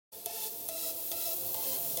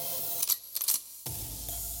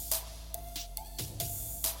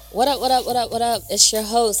What up, what up, what up, what up? It's your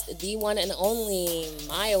host, the one and only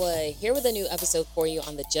Maya, here with a new episode for you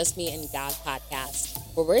on the Just Me and God podcast,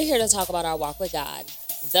 where we're here to talk about our walk with God,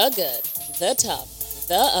 the good, the tough,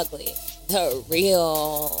 the ugly, the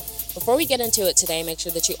real. Before we get into it today, make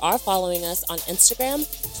sure that you are following us on Instagram,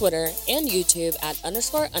 Twitter, and YouTube at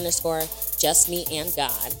 __ Just Me and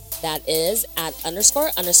God. That is at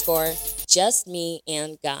 __ Just Me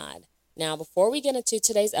and God. Now, before we get into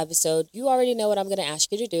today's episode, you already know what I'm going to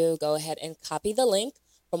ask you to do. Go ahead and copy the link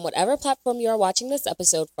from whatever platform you are watching this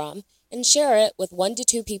episode from and share it with 1 to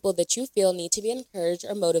 2 people that you feel need to be encouraged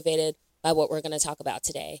or motivated by what we're going to talk about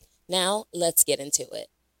today. Now, let's get into it.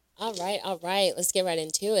 All right. Let's get right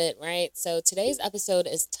into it, right? So today's episode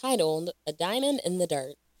is titled A Diamond in the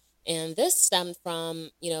Dirt. And this stemmed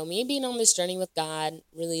from, me being on this journey with God,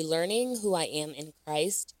 really learning who I am in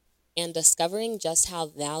Christ and discovering just how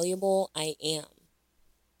valuable I am.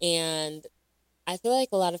 And I feel like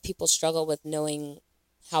a lot of people struggle with knowing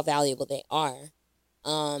how valuable they are.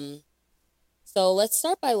 So let's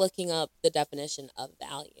start by looking up the definition of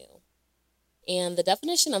value. And the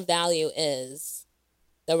definition of value is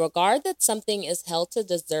the regard that something is held to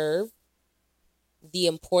deserve, the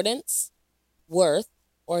importance, worth,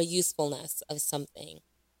 or usefulness of something,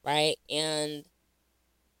 right? And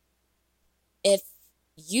if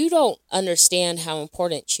you don't understand how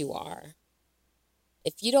important you are,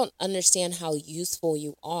 if you don't understand how useful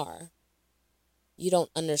you are, you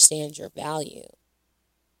don't understand your value.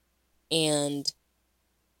 And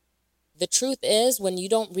the truth is, when you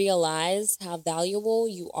don't realize how valuable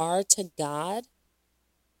you are to God,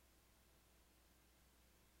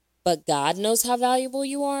 but God knows how valuable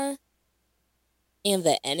you are, and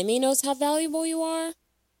the enemy knows how valuable you are,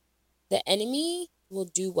 the enemy will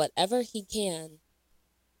do whatever he can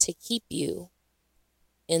to keep you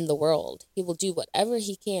in the world. He will do whatever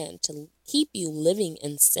he can to keep you living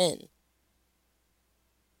in sin.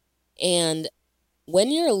 And when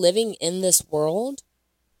you're living in this world,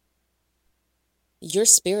 your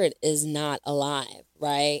spirit is not alive,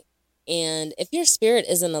 right? And if your spirit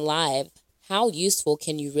isn't alive, how useful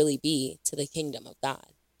can you really be to the kingdom of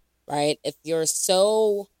God, right? If you're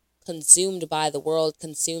so consumed by the world,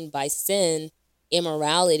 consumed by sin,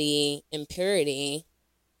 immorality, impurity,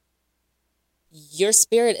 your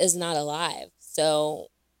spirit is not alive. So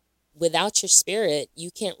without your spirit, you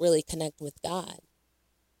can't really connect with God.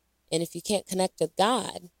 And if you can't connect with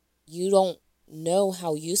God, you don't know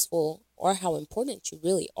how useful or how important you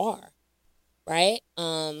really are, right?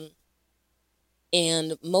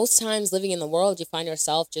 And most times living in the world, you find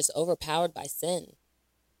yourself just overpowered by sin.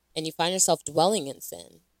 And you find yourself dwelling in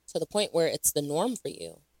sin to the point where it's the norm for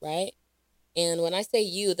you, right? And when I say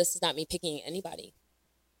you, this is not me picking anybody.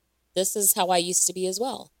 This is how I used to be as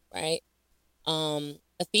well, right?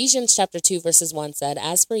 Ephesians chapter 2 verses 1 said,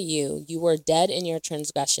 "As for you, you were dead in your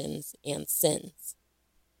transgressions and sins."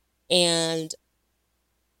 And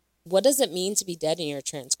what does it mean to be dead in your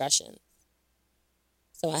transgressions?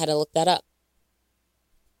 So I had to look that up.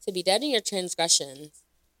 To be dead in your transgressions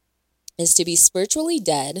is to be spiritually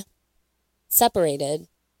dead, separated,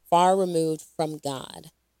 far removed from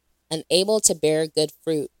God, unable to bear good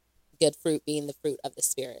fruit being the fruit of the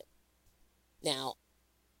Spirit. Now,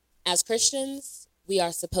 as Christians, we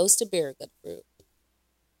are supposed to bear good fruit.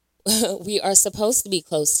 We are supposed to be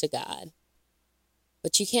close to God.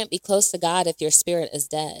 But you can't be close to God if your spirit is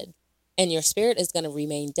dead. And your spirit is going to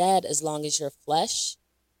remain dead as long as your flesh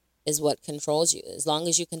is what controls you. As long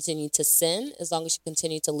as you continue to sin, as long as you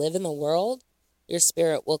continue to live in the world, your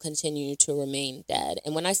spirit will continue to remain dead.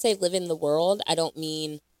 And when I say live in the world, I don't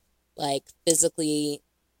mean like physically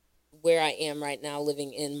where I am right now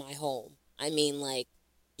living in my home. I mean like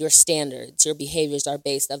your standards, your behaviors are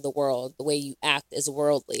based of the world. The way you act is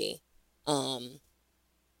worldly. The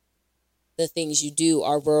things you do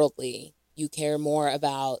are worldly. You care more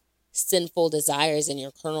about sinful desires in your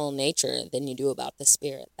carnal nature than you do about the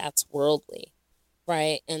spirit. That's worldly,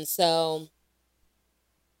 right? And so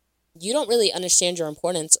you don't really understand your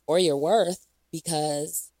importance or your worth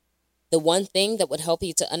because the one thing that would help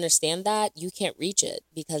you to understand that, you can't reach it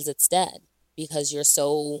because it's dead, because you're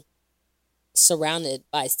so surrounded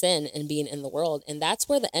by sin and being in the world. And that's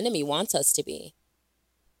where the enemy wants us to be.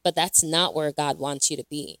 But that's not where God wants you to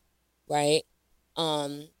be, right?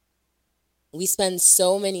 I've spent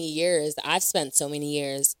so many years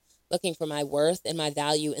looking for my worth and my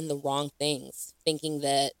value in the wrong things, thinking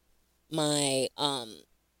that my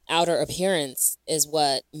outer appearance is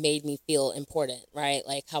what made me feel important, right?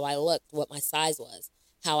 Like how I looked, what my size was,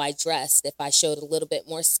 how I dressed. If I showed a little bit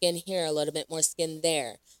more skin here, a little bit more skin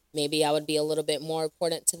there, maybe I would be a little bit more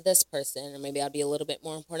important to this person, or maybe I'd be a little bit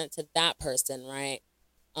more important to that person, right?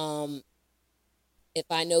 Um, if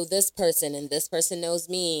I know this person and this person knows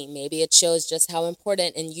me, maybe it shows just how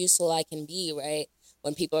important and useful I can be, right?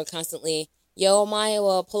 When people are constantly, yo, Maya,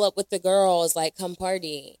 well, pull up with the girls, like, come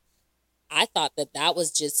party. I thought that that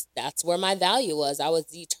was just, that's where my value was. I was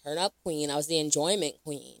the turn up queen. I was the enjoyment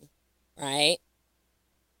queen, right?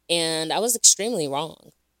 And I was extremely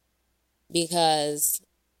wrong because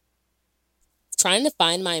trying to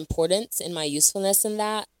find my importance and my usefulness in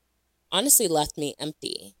that honestly left me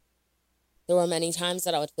empty. There were many times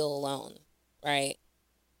that I would feel alone, right?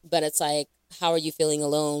 But it's like, how are you feeling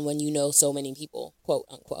alone when you know so many people, quote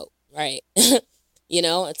unquote, right?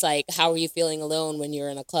 It's like, how are you feeling alone when you're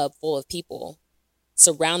in a club full of people,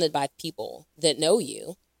 surrounded by people that know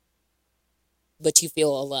you, but you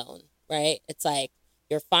feel alone, right? It's like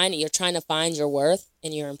you're trying to find your worth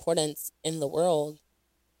and your importance in the world,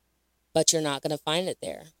 but you're not going to find it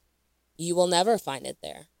there. You will never find it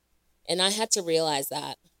there. And I had to realize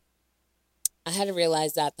that. I had to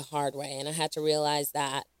realize that the hard way. And I had to realize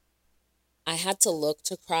that I had to look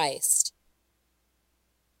to Christ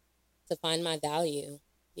to find my value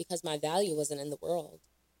because my value wasn't in the world.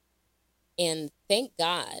 And thank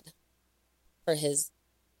God for his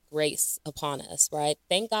grace upon us, right?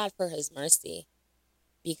 Thank God for his mercy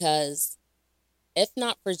because if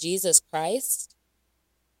not for Jesus Christ,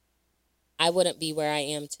 I wouldn't be where I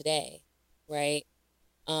am today, right?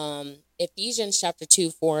 Ephesians chapter 2,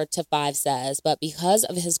 4-5 says, "But because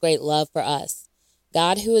of his great love for us,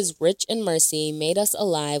 God, who is rich in mercy, made us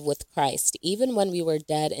alive with Christ, even when we were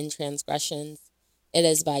dead in transgressions. It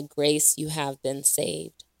is by grace you have been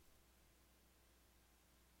saved."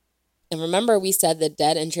 And remember, we said that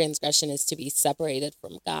dead in transgression is to be separated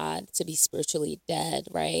from God, to be spiritually dead,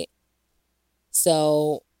 right?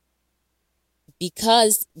 So,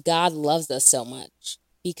 because God loves us so much,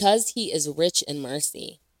 because he is rich in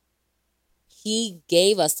mercy, he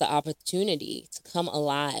gave us the opportunity to come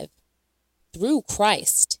alive through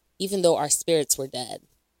Christ, even though our spirits were dead.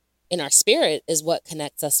 And our spirit is what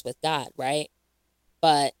connects us with God, right?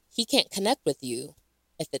 But he can't connect with you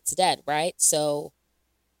if it's dead, right? So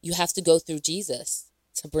you have to go through Jesus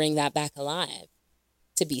to bring that back alive,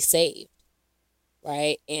 to be saved,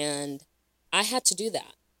 right? And I had to do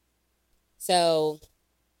that. So,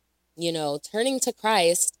 turning to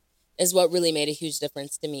Christ is what really made a huge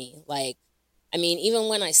difference to me. Even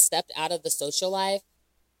when I stepped out of the social life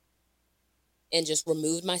and just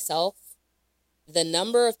removed myself, the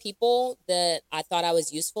number of people that I thought I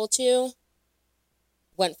was useful to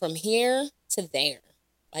went from here to there.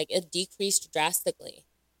 Like, it decreased drastically.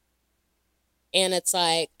 And it's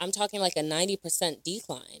like, I'm talking like a 90%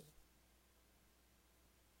 decline.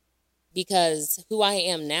 Because who I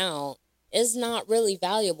am now is not really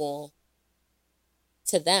valuable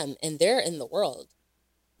to them. And they're in the world,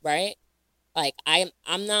 right? Like, I'm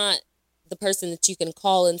not the person that you can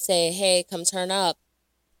call and say, hey, come turn up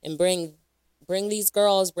and bring these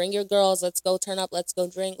girls, bring your girls, let's go turn up, let's go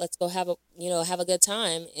drink, let's go have a good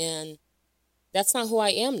time. And that's not who I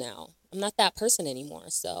am now. I'm not that person anymore.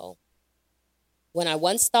 So when I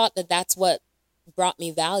once thought that that's what brought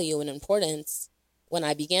me value and importance, when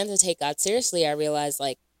I began to take God seriously, I realized,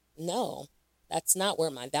 like, no, that's not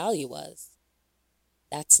where my value was.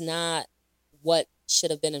 That's not what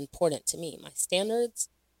should have been important to me. My standards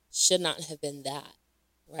should not have been that,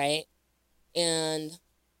 right? And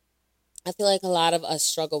I feel like a lot of us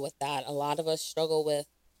struggle with that. A lot of us struggle with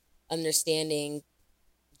understanding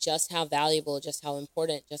just how valuable, just how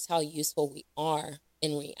important, just how useful we are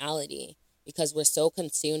in reality, because we're so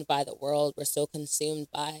consumed by the world. We're so consumed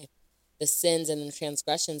by the sins and the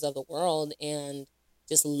transgressions of the world and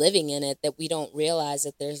just living in it that we don't realize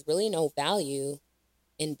that there's really no value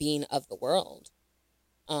in being of the world.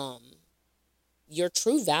 Your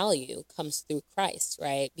true value comes through Christ,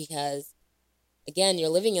 right? Because again, you're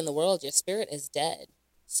living in the world, your spirit is dead.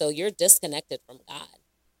 So you're disconnected from God.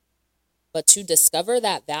 But to discover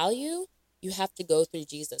that value, you have to go through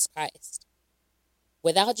Jesus Christ.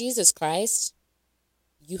 Without Jesus Christ,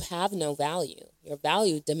 you have no value. Your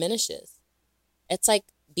value diminishes. It's like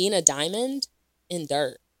being a diamond in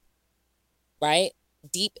dirt, right?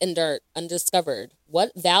 Deep in dirt, undiscovered.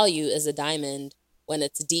 What value is a diamond when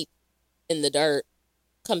it's deep in the dirt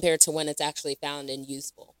compared to when it's actually found and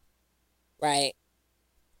useful, right?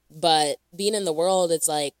 But being in the world, it's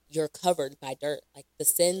like you're covered by dirt. Like the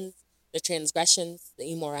sins, the transgressions,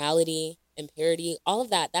 the immorality, impurity, all of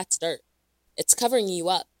that, that's dirt. It's covering you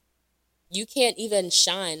up. You can't even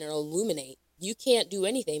shine or illuminate. You can't do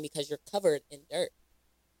anything because you're covered in dirt,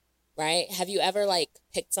 right? Have you ever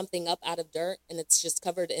picked something up out of dirt and it's just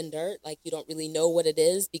covered in dirt? Like you don't really know what it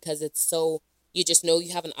is because it's so You just know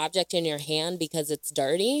you have an object in your hand because it's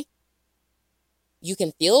dirty. You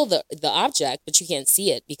can feel the object, but you can't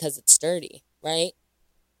see it because it's dirty, right?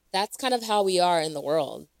 That's kind of how we are in the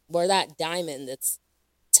world. We're that diamond that's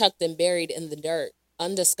tucked and buried in the dirt,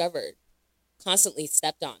 undiscovered, constantly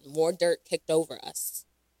stepped on, more dirt kicked over us.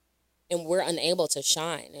 And we're unable to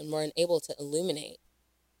shine and we're unable to illuminate.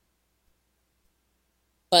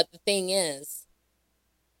 But the thing is,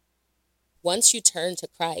 once you turn to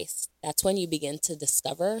Christ, that's when you begin to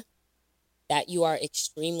discover that you are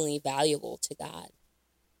extremely valuable to God.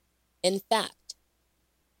 In fact,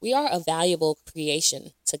 we are a valuable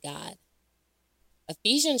creation to God.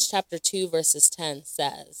 Ephesians chapter 2, verses 10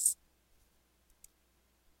 says,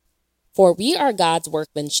 "For we are God's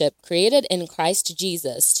workmanship, created in Christ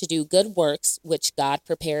Jesus to do good works, which God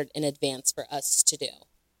prepared in advance for us to do."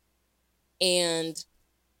 And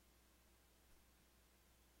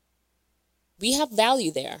we have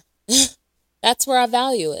value there. That's where our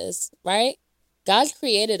value is, right? God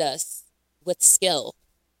created us with skill.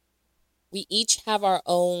 We each have our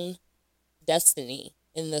own destiny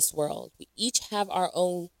in this world. We each have our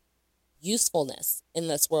own usefulness in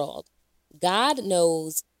this world. God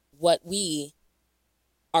knows what we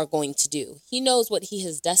are going to do. He knows what he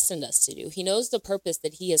has destined us to do. He knows the purpose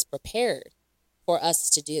that he has prepared for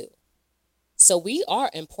us to do. So we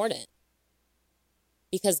are important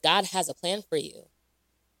because God has a plan for you.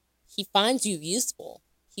 He finds you useful.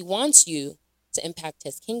 He wants you to impact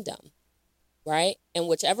his kingdom, right? And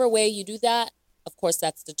whichever way you do that, of course,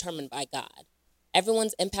 that's determined by God.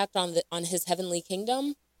 Everyone's impact on his heavenly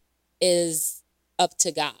kingdom is up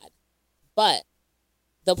to God. But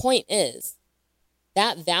the point is,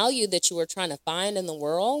 that value that you were trying to find in the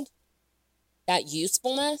world, that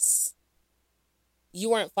usefulness, you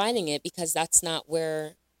weren't finding it because that's not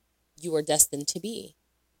where you were destined to be,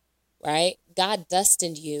 right? God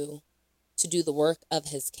destined you to do the work of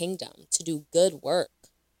his kingdom, to do good work.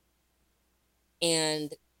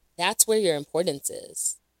 And that's where your importance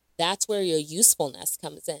is. That's where your usefulness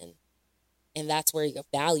comes in. And that's where your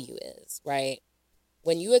value is, right?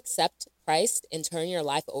 When you accept Christ and turn your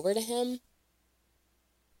life over to him,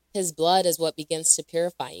 his blood is what begins to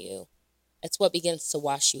purify you. It's what begins to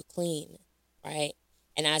wash you clean, right?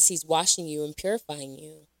 And as he's washing you and purifying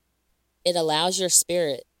you, it allows your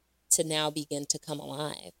spirit to now begin to come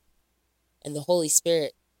alive. And the Holy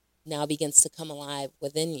Spirit now begins to come alive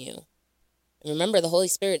within you. And remember, the Holy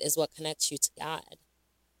Spirit is what connects you to God.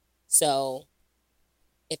 So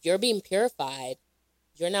if you're being purified,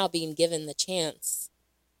 you're now being given the chance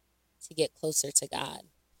to get closer to God.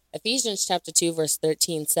 Ephesians chapter 2, verse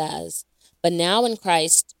 13 says, "But now in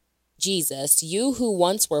Christ Jesus, you who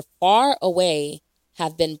once were far away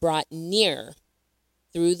have been brought near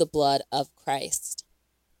through the blood of Christ."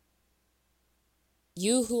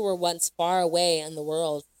 You who were once far away in the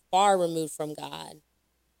world, far removed from God,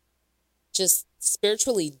 just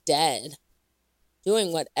spiritually dead,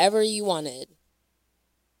 doing whatever you wanted,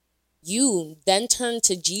 you then turned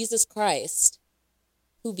to Jesus Christ,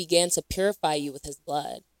 who began to purify you with his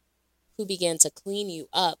blood, who began to clean you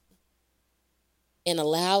up, and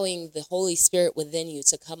allowing the Holy Spirit within you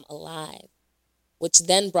to come alive, which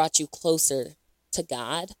then brought you closer to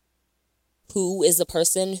God, who is the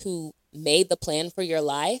person who made the plan for your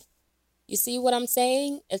life. You see what I'm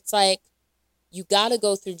saying? It's like you got to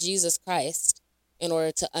go through Jesus Christ in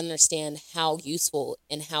order to understand how useful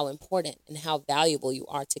and how important and how valuable you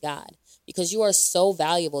are to God, because you are so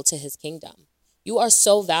valuable to his kingdom. You are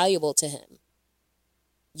so valuable to him.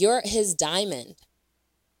 You're his diamond.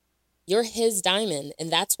 You're his diamond.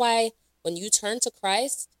 And that's why when you turn to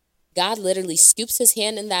Christ, God literally scoops his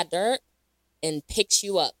hand in that dirt and picks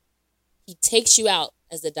you up. He takes you out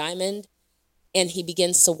as a diamond and he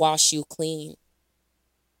begins to wash you clean.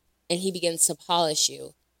 And he begins to polish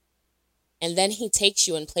you. And then he takes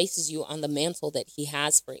you and places you on the mantle that he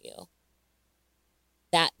has for you.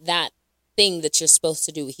 That thing that you're supposed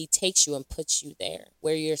to do, he takes you and puts you there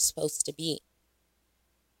where you're supposed to be.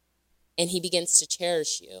 And he begins to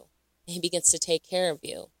cherish you. And he begins to take care of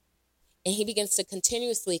you. And he begins to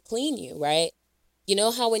continuously clean you, right? You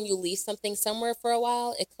know how when you leave something somewhere for a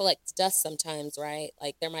while, it collects dust sometimes, right?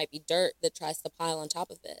 Like there might be dirt that tries to pile on top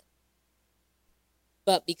of it.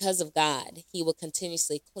 But because of God, he will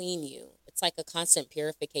continuously clean you. It's like a constant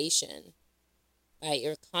purification, right?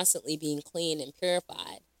 You're constantly being cleaned and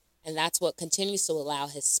purified. And that's what continues to allow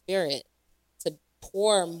his spirit to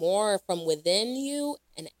pour more from within you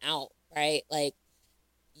and out, right? Like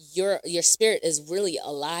your spirit is really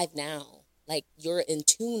alive now. Like you're in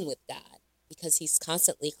tune with God because he's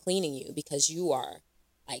constantly cleaning you, because you are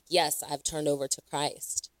like, yes, I've turned over to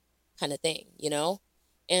Christ kind of thing, you know?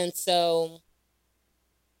 And so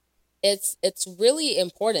It's really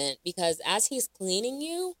important because as he's cleaning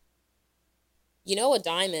you, a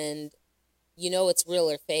diamond, it's real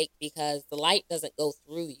or fake because the light doesn't go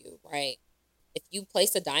through you, right? If you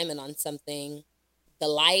place a diamond on something, the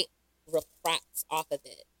light refracts off of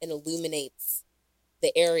it and illuminates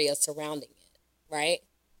the area surrounding it, right?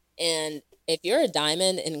 And if you're a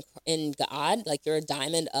diamond in God, like you're a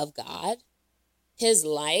diamond of God, his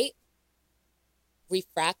light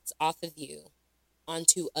refracts off of you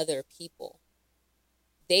onto other people.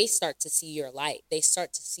 They start to see your light. They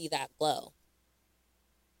start to see that glow.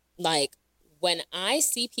 Like when I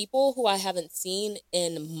see people who I haven't seen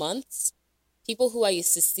in months, people who I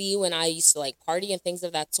used to see when I used to like party and things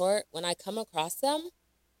of that sort, when I come across them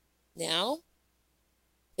now,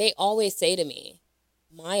 they always say to me,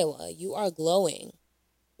 Mila, you are glowing.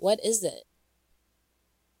 What is it?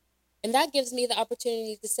 And that gives me the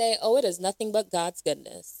opportunity to say, oh, it is nothing but God's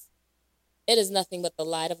goodness. It is nothing but the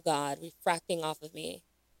light of God refracting off of me.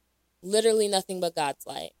 Literally nothing but God's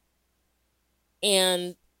light.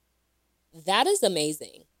 And that is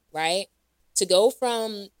amazing, right? To go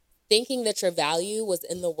from thinking that your value was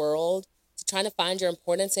in the world to trying to find your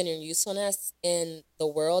importance and your usefulness in the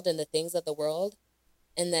world and the things of the world,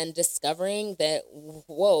 and then discovering that,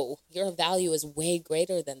 whoa, your value is way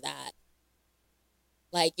greater than that.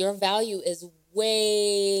 Like, your value is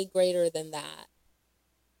way greater than that.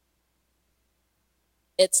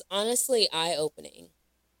 It's honestly eye-opening.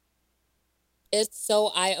 It's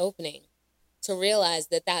so eye-opening to realize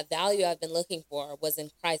that that value I've been looking for was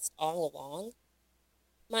in Christ all along.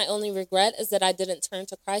 My only regret is that I didn't turn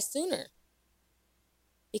to Christ sooner.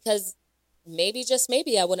 Because maybe, just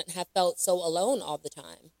maybe, I wouldn't have felt so alone all the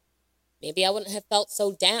time. Maybe I wouldn't have felt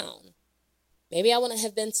so down. Maybe I wouldn't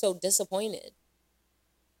have been so disappointed.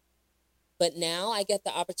 But now I get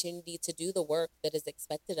the opportunity to do the work that is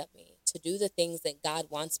expected of me, to do the things that God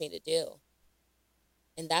wants me to do.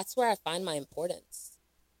 And that's where I find my importance.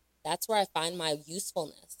 That's where I find my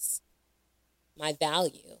usefulness, my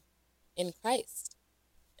value in Christ.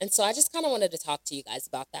 And so I just kind of wanted to talk to you guys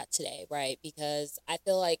about that today, right? Because I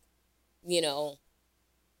feel like,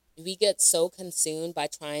 we get so consumed by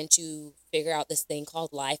trying to figure out this thing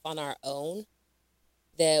called life on our own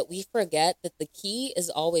that we forget that the key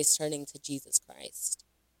is always turning to Jesus Christ.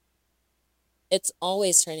 It's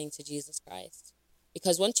always turning to Jesus Christ.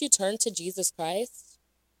 Because once you turn to Jesus Christ,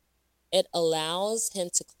 it allows him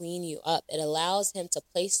to clean you up. It allows him to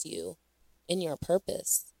place you in your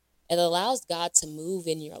purpose. It allows God to move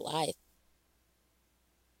in your life.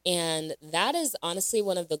 And that is honestly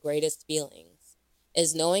one of the greatest feelings,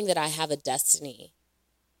 is knowing that I have a destiny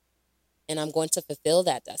and I'm going to fulfill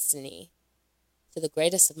that destiny to the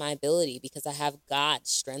greatest of my ability because I have God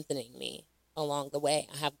strengthening me along the way.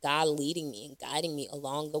 I have God leading me and guiding me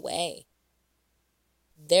along the way.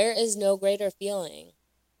 There is no greater feeling,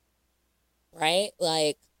 right?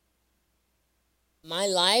 Like, my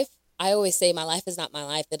life, I always say my life is not my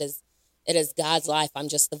life. It is God's life. I'm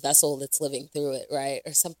just the vessel that's living through it, right?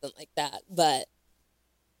 Or something like that. But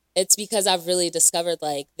it's because I've really discovered,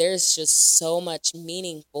 like, there's just so much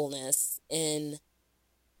meaningfulness in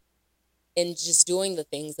just doing the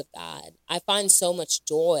things of God. I find so much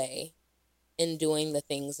joy in doing the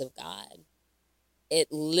things of God.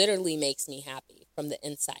 It literally makes me happy from the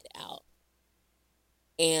inside out.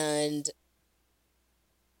 And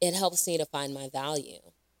it helps me to find my value,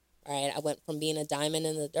 right? I went from being a diamond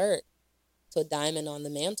in the dirt to a diamond on the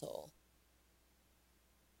mantle,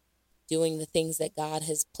 doing the things that God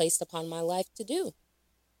has placed upon my life to do.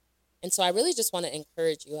 And so I really just want to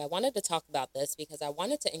encourage you. I wanted to talk about this because I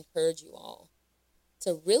wanted to encourage you all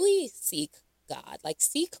to really seek God, like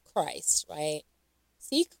seek Christ, right?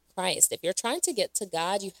 Seek Christ. If you're trying to get to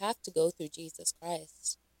God, you have to go through Jesus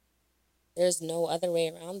Christ. There's no other way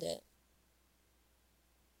around it.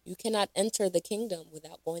 You cannot enter the kingdom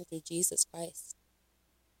without going through Jesus Christ.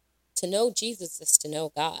 To know Jesus is to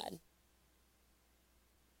know God.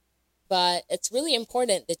 But it's really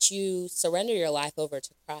important that you surrender your life over to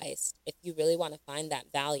Christ if you really want to find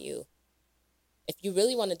that value. If you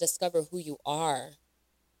really want to discover who you are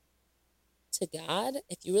to God,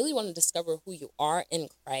 if you really want to discover who you are in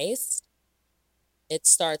Christ, it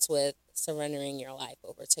starts with surrendering your life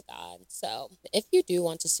over to God. So if you do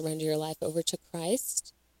want to surrender your life over to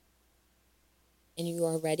Christ and you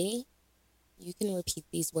are ready, you can repeat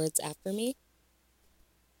these words after me.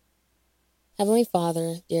 Heavenly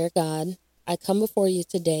Father, dear God, I come before you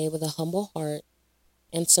today with a humble heart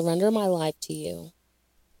and surrender my life to you.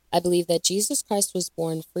 I believe that Jesus Christ was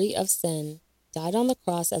born free of sin, died on the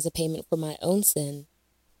cross as a payment for my own sin,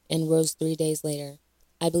 and rose 3 days later.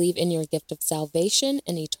 I believe in your gift of salvation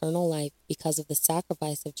and eternal life because of the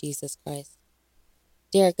sacrifice of Jesus Christ.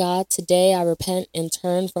 Dear God, today I repent and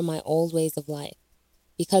turn from my old ways of life.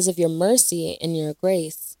 Because of your mercy and your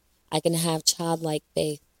grace, I can have childlike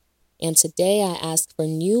faith. And today I ask for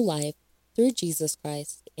new life through Jesus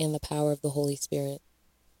Christ and the power of the Holy Spirit.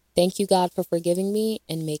 Thank you, God, for forgiving me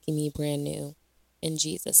and making me brand new. In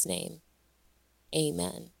Jesus' name,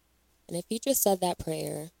 amen. And if you just said that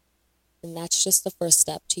prayer, then that's just the first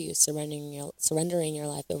step to you surrendering your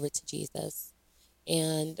life over to Jesus.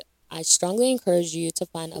 And I strongly encourage you to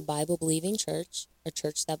find a Bible-believing church, a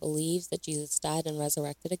church that believes that Jesus died and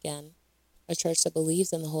resurrected again, a church that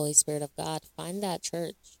believes in the Holy Spirit of God. Find that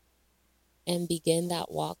church and begin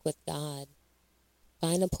that walk with God.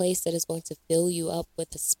 Find a place that is going to fill you up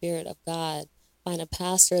with the Spirit of God. Find a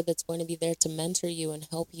pastor that's going to be there to mentor you and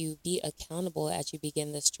help you be accountable as you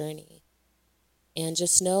begin this journey. And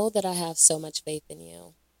just know that I have so much faith in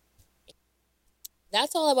you.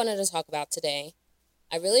 That's all I wanted to talk about today.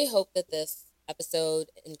 I really hope that this episode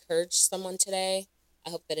encouraged someone today. I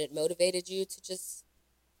hope that it motivated you to just,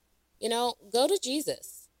 go to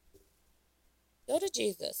Jesus. Go to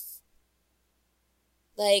Jesus.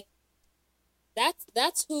 Like,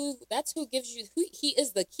 that's who gives you, he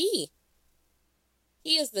is the key.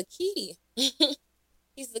 He is the key.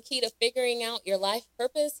 He's the key to figuring out your life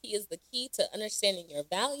purpose. He is the key to understanding your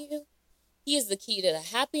value. He is the key to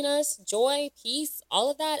happiness, joy, peace,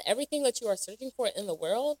 all of that, everything that you are searching for in the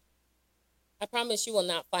world. I promise you will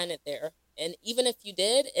not find it there. And even if you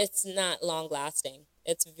did, it's not long lasting.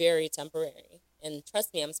 It's very temporary. And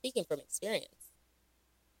trust me, I'm speaking from experience.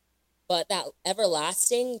 But that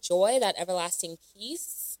everlasting joy, that everlasting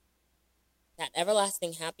peace, that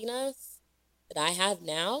everlasting happiness that I have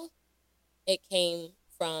now, it came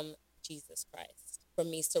from Jesus Christ,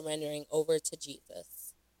 from me surrendering over to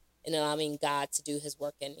Jesus and allowing God to do his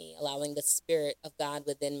work in me, allowing the Spirit of God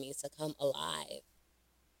within me to come alive.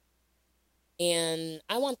 And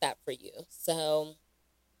I want that for you. So,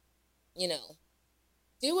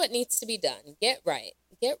 do what needs to be done. Get right.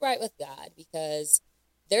 Get right with God, because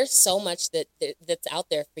there's so much that's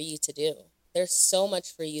out there for you to do. There's so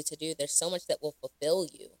much for you to do. There's so much that will fulfill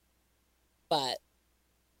you. But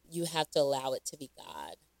you have to allow it to be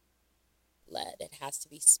God-led. It has to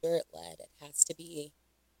be Spirit-led. It has to be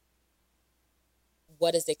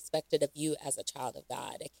what is expected of you as a child of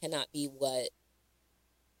God. It cannot be what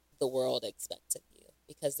the world expects of you,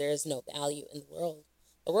 because there is no value in the world.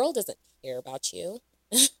 The world doesn't care about you.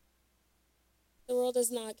 The world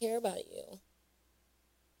does not care about you.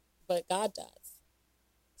 But God does.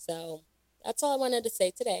 So that's all I wanted to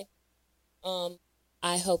say today.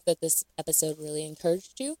 I hope that this episode really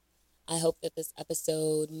encouraged you. I hope that this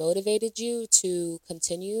episode motivated you to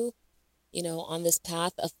continue, on this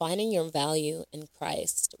path of finding your value in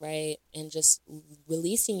Christ, right? And just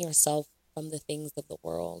releasing yourself from the things of the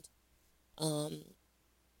world.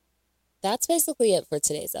 That's basically it for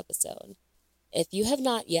today's episode. If you have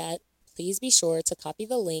not yet, please be sure to copy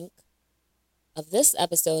the link of this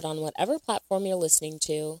episode on whatever platform you're listening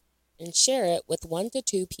to and share it with 1 to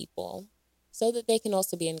 2 people so that they can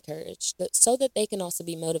also be encouraged, so that they can also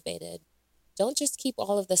be motivated. Don't just keep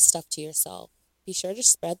all of this stuff to yourself. Be sure to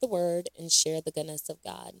spread the word and share the goodness of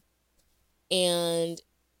God. And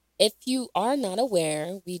if you are not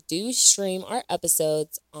aware, we do stream our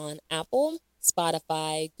episodes on Apple,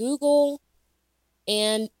 Spotify, Google,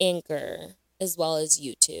 and Anchor, as well as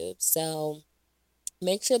YouTube. So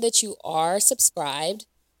make sure that you are subscribed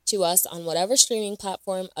to us on whatever streaming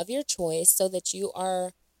platform of your choice so that you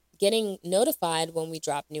are getting notified when we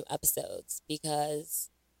drop new episodes, because,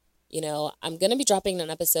 I'm going to be dropping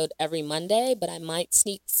an episode every Monday, but I might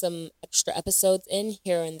sneak some extra episodes in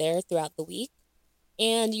here and there throughout the week,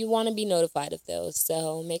 and you want to be notified of those.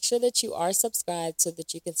 So make sure that you are subscribed so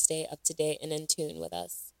that you can stay up to date and in tune with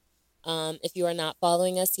us. If you are not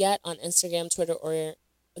following us yet on Instagram, Twitter, or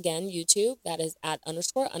again, YouTube, that is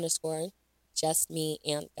 @__ just me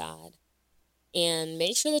and God. And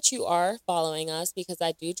make sure that you are following us, because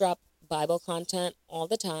I do drop Bible content all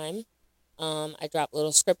the time. I drop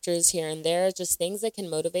little scriptures here and there, just things that can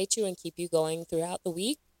motivate you and keep you going throughout the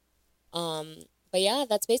week. But yeah,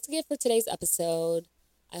 that's basically it for today's episode.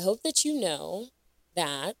 I hope that you know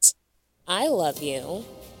that I love you,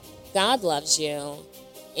 God loves you,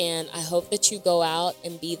 and I hope that you go out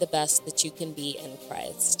and be the best that you can be in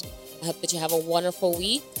Christ. I hope that you have a wonderful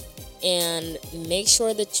week, and make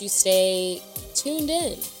sure that you stay tuned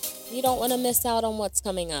in. You don't want to miss out on what's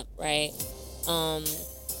coming up, right?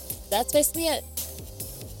 That's basically it.